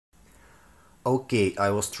Okay,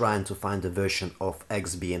 I was trying to find a version of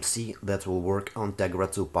XBMC that will work on Tegra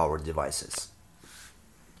 2 powered devices.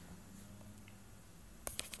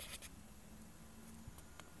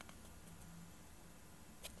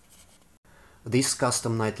 This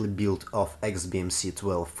custom nightly build of XBMC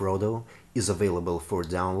 12 Frodo is available for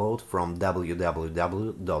download from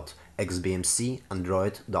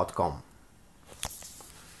www.xbmcandroid.com.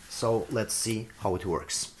 So let's see how it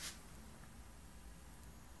works.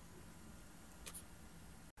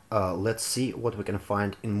 Let's see what we can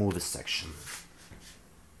find in movies section.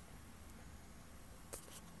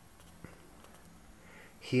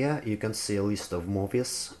 Here you can see a list of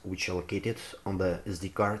movies which are located on the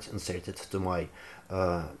SD card inserted to my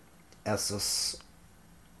SS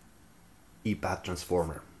ePad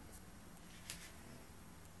transformer.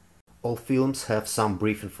 All films have some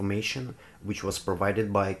brief information which was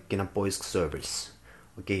provided by Kinopoisk service.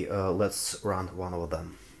 Okay, let's run one of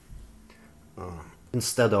them.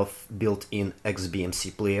 Instead of built-in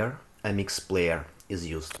XBMC player, a mix player is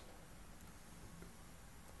used.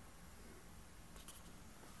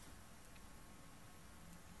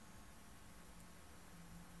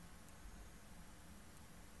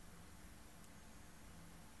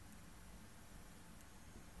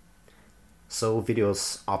 So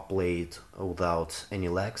videos are played without any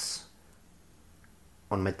lags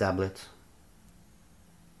on my tablet.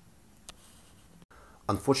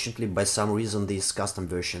 Unfortunately, by some reason, this custom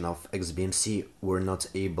version of XBMC were not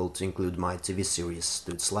able to include my TV series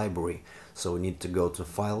to its library, so you need to go to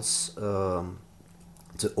Files to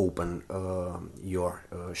open your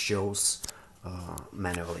shows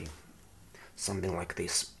manually. Something like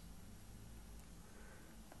this.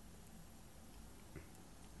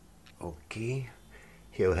 Okay,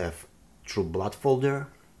 here we have True Blood folder,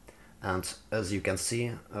 and as you can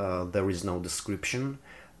see, there is no description,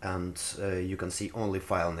 and you can see only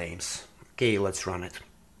file names. Okay, let's run it.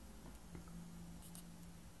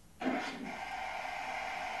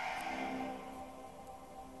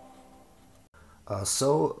 As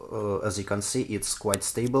you can see, it's quite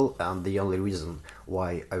stable, and the only reason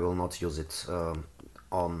why I will not use it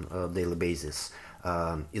on a daily basis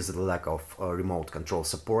is the lack of remote control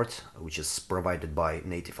support, which is provided by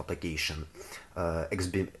native application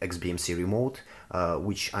XBMC Remote,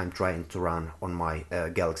 which I'm trying to run on my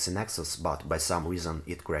Galaxy Nexus, but by some reason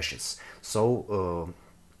it crashes. So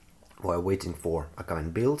while waiting for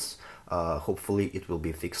upcoming builds, hopefully it will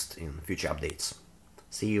be fixed in future updates.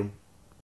 See you!